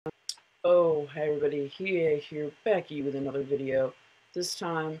Oh, hi everybody, here back with another video. This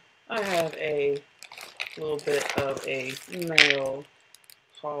time I have a little bit of a mail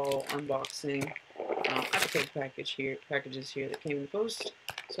haul unboxing. I have a couple packages here that came in the post,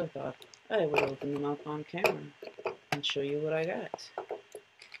 so I thought I would open them up on camera and show you what I got.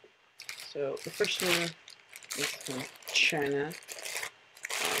 So the first one is from China.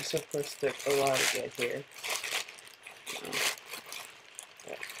 So of course there's a lot to get here.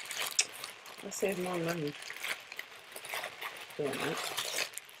 But I'll save more money doing that.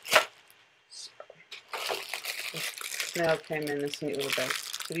 Now came in this neat little bag.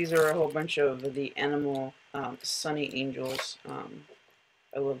 So these are a whole bunch of the animal Sonny Angels.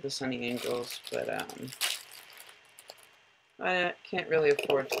 I love the Sonny Angels, but I can't really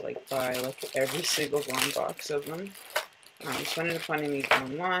afford to buy every single one box of them. So I ended up finding these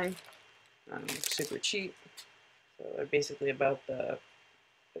online, super cheap. So they're basically about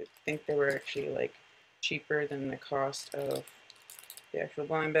I think they were actually cheaper than the cost of the actual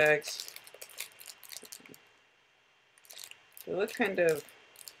blind bags. They look kind of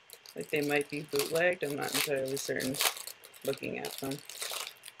like they might be bootlegged. I'm not entirely certain looking at them.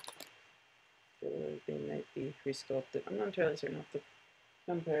 I feel like they might be resculpted. I'm not entirely certain how to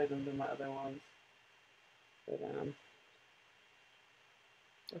compare them to my other ones. But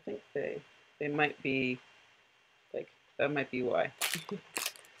I think they might be that might be why.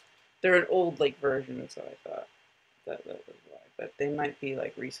 They're an old version, so I thought that was why. But they might be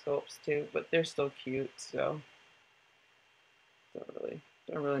resculpts too, but they're still cute, so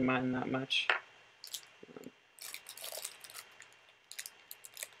don't really mind that much.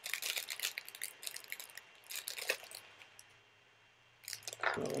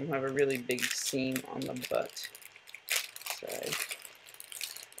 Some of them have a really big seam on the butt side.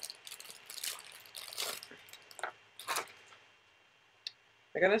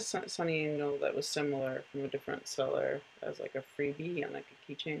 I got a Sonny Angel that was similar from a different seller as a freebie and a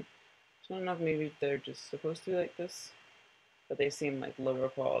keychain. So I don't know if maybe they're just supposed to be like this, but they seem lower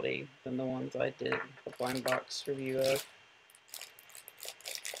quality than the ones I did a blind box review of.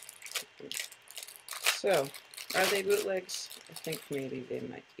 So, are they bootlegs? I think maybe they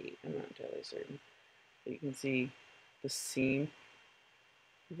might be. I'm not entirely certain. But you can see the seam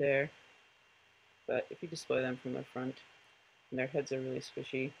there. But if you display them from the front, and their heads are really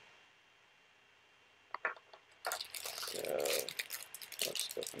squishy. So, let's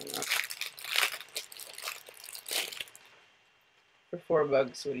open them up. For $4,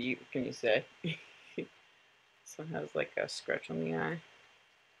 what can you say? This one has a scratch on the eye.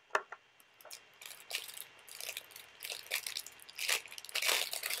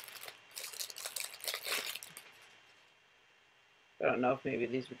 I don't know if maybe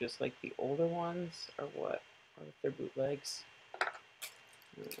these were just the older ones or what, or if they're bootlegs.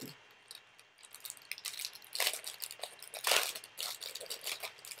 There's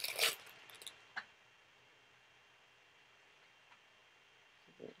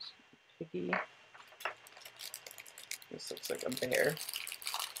a piggy. This looks like a bear.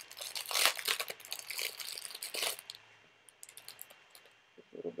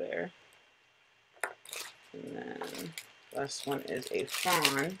 Little bear. And then last one is a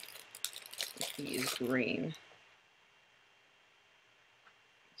fawn. He is green.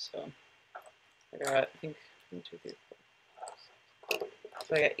 So I got, I think, 1, 2, 3, 4.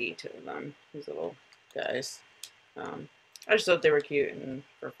 So I got 8 of them. These little guys. I just thought they were cute, and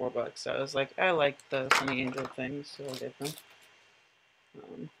for $4, so I was like, I like the Sonny Angel things, so I'll get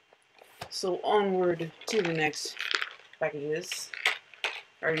them. So onward to the next packages.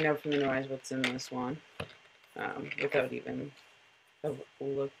 I already know from the noise what's in this one, without even have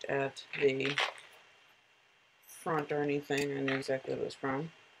looked at the front or anything. I knew exactly what it was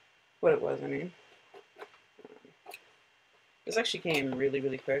from. What it was, I mean. This actually came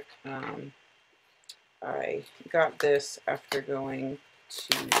really quick. I got this after going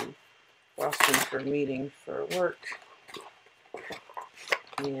to Boston for a meeting for work,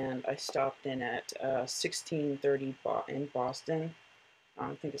 and I stopped in at 1630 in Boston.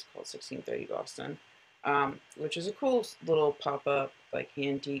 I think it's called 1630 Boston, which is a cool little pop-up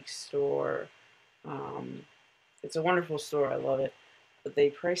antique store. It's a wonderful store. I love it, but they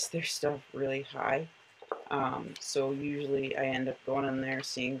price their stuff really high. So usually I end up going in there,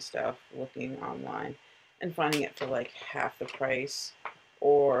 seeing stuff, looking online, and finding it for half the price,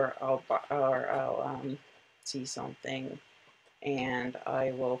 or I'll see something and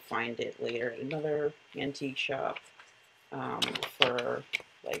I will find it later at another antique shop for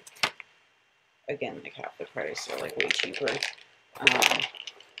again half the price, or way cheaper.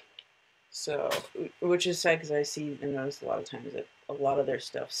 So, which is sad because I see and notice a lot of times that a lot of their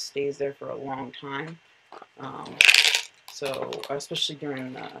stuff stays there for a long time. So especially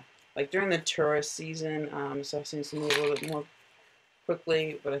during the tourist season, stuff seems to move a little bit more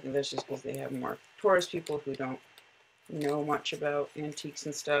quickly. But I think that's just because they have more tourist people who don't know much about antiques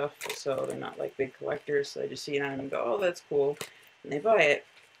and stuff, so they're not like big collectors. So they just see an item and go, "Oh, that's cool," and they buy it.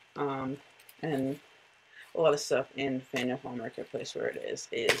 And a lot of stuff in Faneuil Hall Marketplace, where it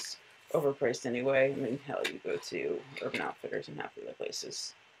is overpriced anyway. I mean, hell, you go to Urban Outfitters and half the other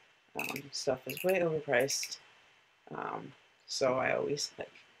places, stuff is way overpriced. So I always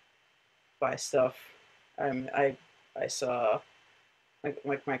like buy stuff. I saw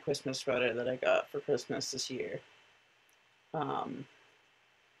like my Christmas sweater that I got for Christmas this year. I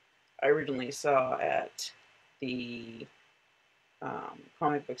originally saw at the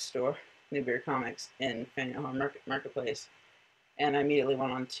comic book store, Newberry Comics, in Faneuil Hall Marketplace, and I immediately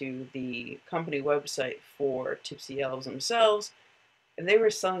went onto the company website for Tipsy Elves themselves, and they were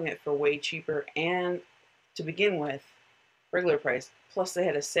selling it for way cheaper, and to begin with, regular price, plus they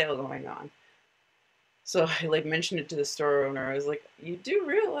had a sale going on. So I like mentioned it to the store owner. I was like, "You do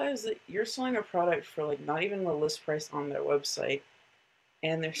realize that you're selling a product for like not even the list price on their website,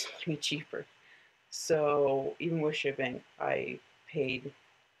 and they're selling it cheaper." So even with shipping, I paid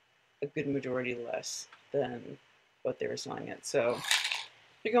a good majority less than what they were selling it. So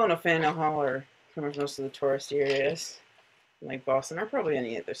if you're going to Faneuil Hall or pretty much most of the tourist areas, like Boston or probably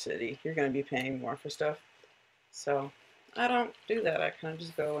any other city, you're going to be paying more for stuff. So I don't do that. I kind of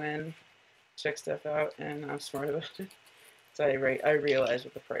just go in, check stuff out, and I'm smart about it. So I realize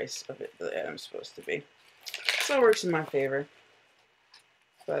what the price of it, the item's supposed to be. So it works in my favor.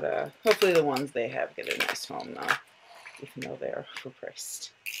 But hopefully the ones they have get a nice home though, even though they are overpriced.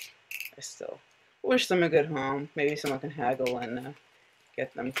 I still wish them a good home. Maybe someone can haggle and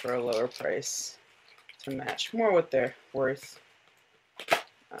get them for a lower price to match more what they're worth.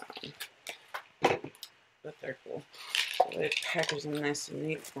 But they're cool. So they package them nice and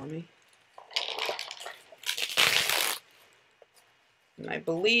neat for me. And I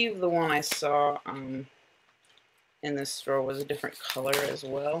believe the one I saw in this store was a different color as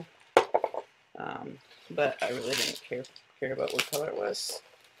well. But I really didn't care about what color it was.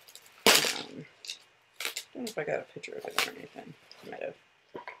 I don't know if I got a picture of it or anything. I might have.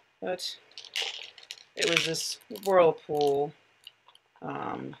 But it was this Whirlpool,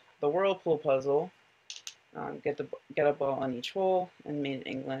 the Whirlpool puzzle. Get a ball in each hole, and made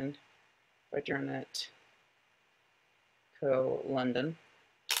in England by Journette Co. London.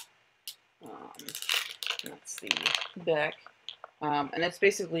 That's the back. And it's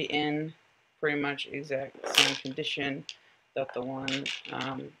basically in pretty much exact same condition that the one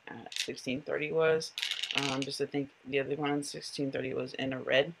at 1630 was. Just I think the other one in 1630 was in a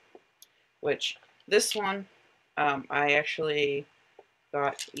red, which this one I actually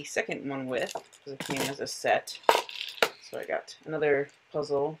got a second one with, because it came as a set. So I got another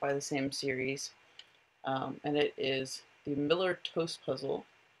puzzle by the same series, and it is the Miller Toast Puzzle.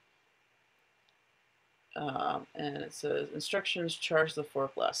 And it says, instructions, charge the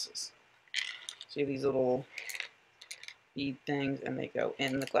 4 glasses. So you have these little bead things, and they go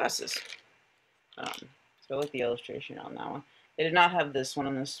in the glasses. So I like the illustration on that one. They did not have this one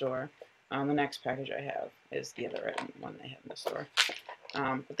in the store. The next package I have is the other one they have in the store.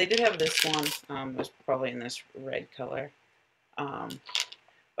 But they did have this one. It was probably in this red color.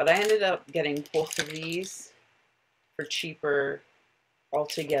 But I ended up getting both of these for cheaper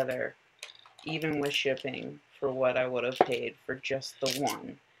altogether, even with shipping, for what I would have paid for just the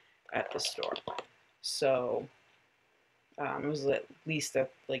one at the store. So it was at least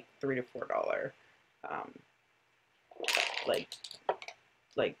at like $3 to $4,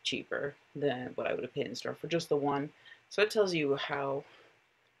 like cheaper than what I would have paid in the store for just the one. So it tells you how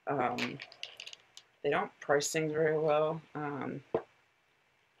they don't price things very well,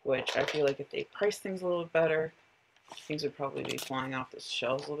 which I feel like if they price things a little bit better, things would probably be flying off the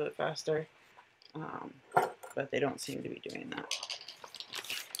shelves a little bit faster. But they don't seem to be doing that.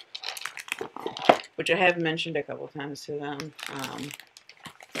 Which I have mentioned a couple times to them.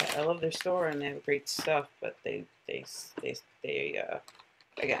 Yeah, I love their store and they have great stuff, but they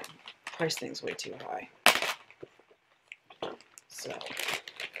again, price things way too high. So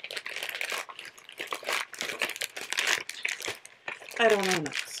I don't own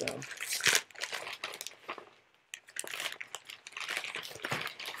it, so.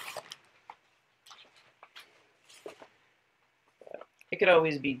 It could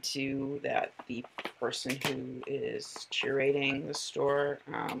always be too that the person who is curating the store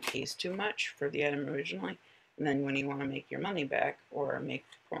pays too much for the item originally, and then when you want to make your money back or make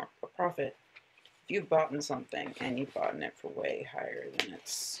a profit, if you've bought something and you've bought it for way higher than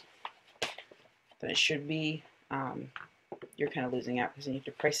it should be, you're kind of losing out because you need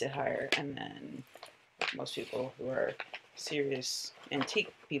to price it higher, and then most people who are serious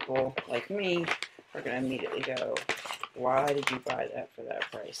antique people like me are going to immediately go, why did you buy that for that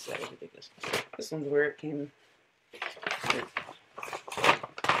price? That is ridiculous. This one's where it came. It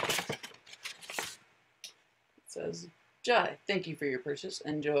says, Jai, thank you for your purchase.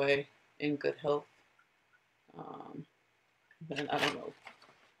 Enjoy in good health. Then I don't know.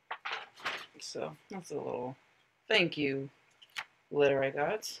 So that's a little thank you letter I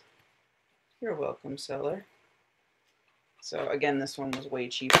got. You're welcome, seller. So again, this one was way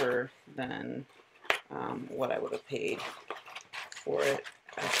cheaper than what I would have paid for it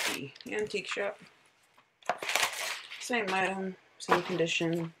at the antique shop. Same item, same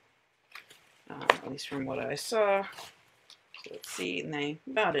condition, at least from what I saw. So let's see, and they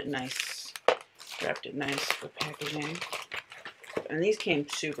got it nice, wrapped it nice for packaging. And these came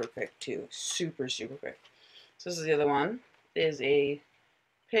super quick too, super quick. So this is the other one. It is a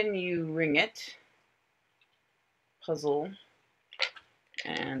pin you ring it puzzle,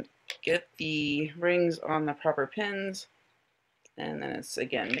 and get the rings on the proper pins, and then it's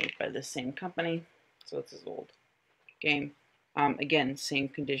again made by the same company. So it's his old game. Again, same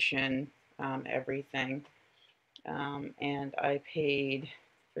condition, everything. And I paid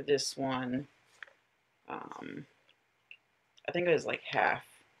for this one, I think it was like half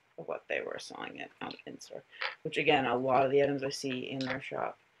of what they were selling it in store. Which again, a lot of the items I see in their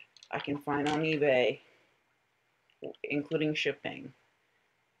shop, I can find on eBay, including shipping,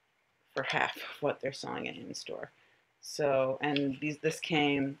 for half of what they're selling it in store. So, and this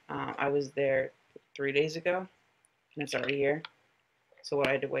came, I was there 3 days ago, and it's already here. So what,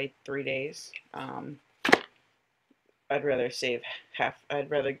 I had to wait 3 days. I'd rather save half. I'd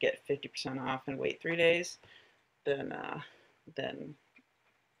rather get 50% off and wait 3 days than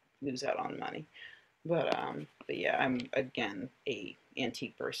lose out on money. But yeah, I'm again a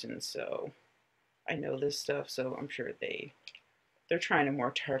antique person, so I know this stuff. So I'm sure they're trying to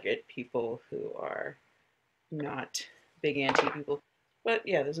more target people who are not big antique people. But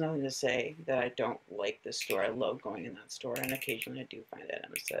yeah, there's nothing to say that I don't like this store. I love going in that store, and occasionally I do find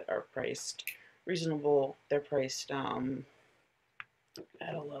items that are priced reasonable. They're priced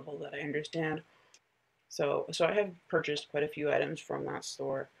at a level that I understand. So I have purchased quite a few items from that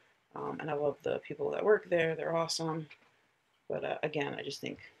store, and I love the people that work there. They're awesome. But again, I just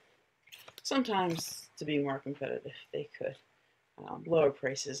think sometimes to be more competitive, they could lower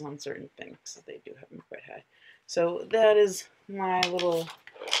prices on certain things. They do have them quite high. So that is my little,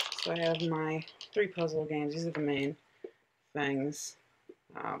 so I have my 3 puzzle games. These are the main things.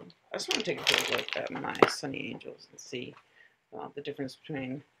 I just want to take a quick look at my Sonny Angels and see the difference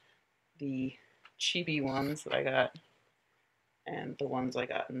between the cheapy ones that I got and the ones I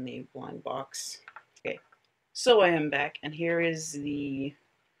got in the blind box. Okay, so I am back, and here is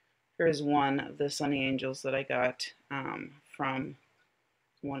one of the Sonny Angels that I got from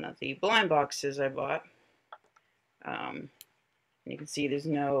one of the blind boxes I bought. You can see there's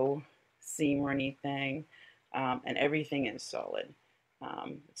no seam or anything, and everything is solid.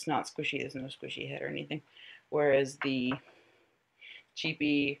 It's not squishy, there's no squishy head or anything. Whereas the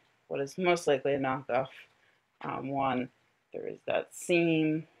cheapy, what is most likely a knockoff one, there is that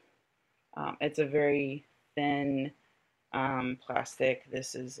seam. It's a very thin plastic.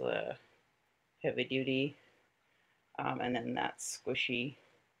 This is a heavy duty, and then that squishy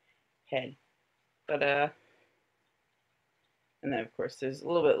head. But and then of course there's a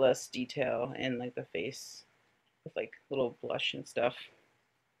little bit less detail in like the face with like little blush and stuff.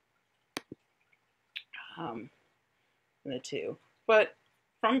 The two, but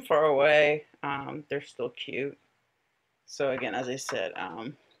from far away, they're still cute. So again, as I said,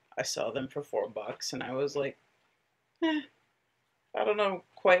 I saw them for $4, and I was like, I don't know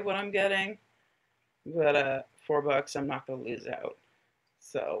quite what I'm getting, but $4, I'm not gonna lose out.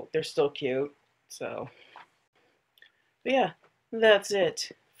 So they're still cute. So, but yeah, that's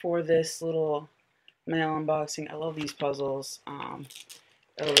it for this little mail unboxing. I love these puzzles. I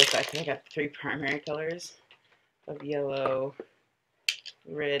love the fact that I got 3 primary colors of yellow,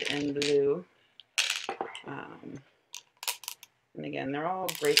 red, and blue. And again, they're all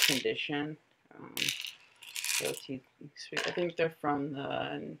great condition. I think they're from the,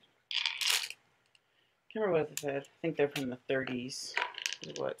 I can't remember what they said. I think they're from the 30's,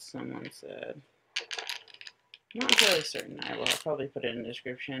 is what someone said. I'm not entirely certain. I'll probably put it in the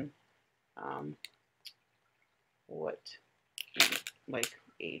description. What like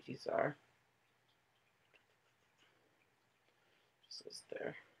age these are. This is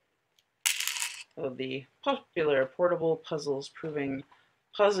there. of the popular portable puzzles proving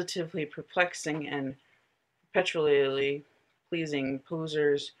positively perplexing and perpetually pleasing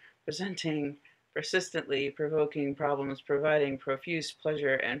posers, presenting persistently provoking problems, providing profuse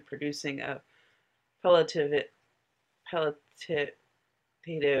pleasure, and producing a palliative, palliative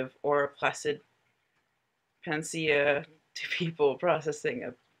or placid panacea to people processing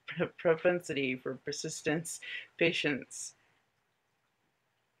a propensity for persistence, patience,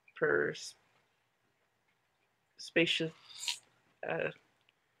 spacious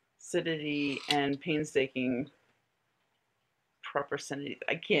acidity, and painstaking proportionality.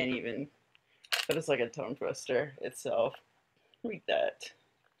 I can't even, but it's like a tongue twister itself. Read that.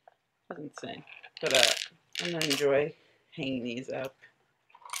 That's insane. But I'm gonna enjoy hanging these up.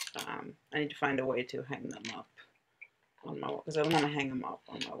 I need to find a way to hang them up on my wall because I want to hang them up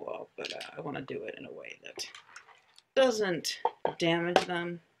on my wall, but I want to do it in a way that doesn't damage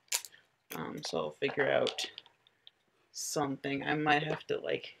them. So I'll figure out something. I might have to,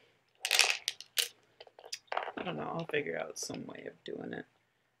 like, I don't know, I'll figure out some way of doing it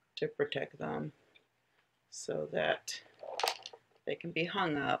to protect them so that they can be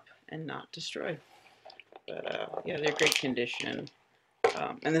hung up and not destroyed. But yeah, they're great condition.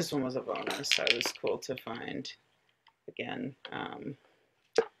 And this one was a bonus, so it was cool to find again.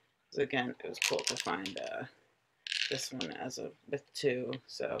 Again, it was cool to find this one with two.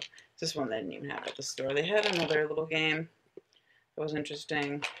 So this one they didn't even have at the store. They had another little game that was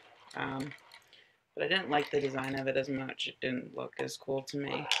interesting, but I didn't like the design of it as much. It didn't look as cool to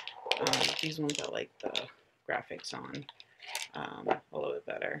me. These ones I like the graphics on a little bit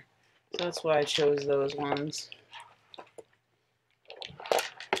better. So that's why I chose those ones.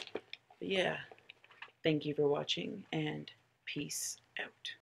 But yeah, thank you for watching and peace out.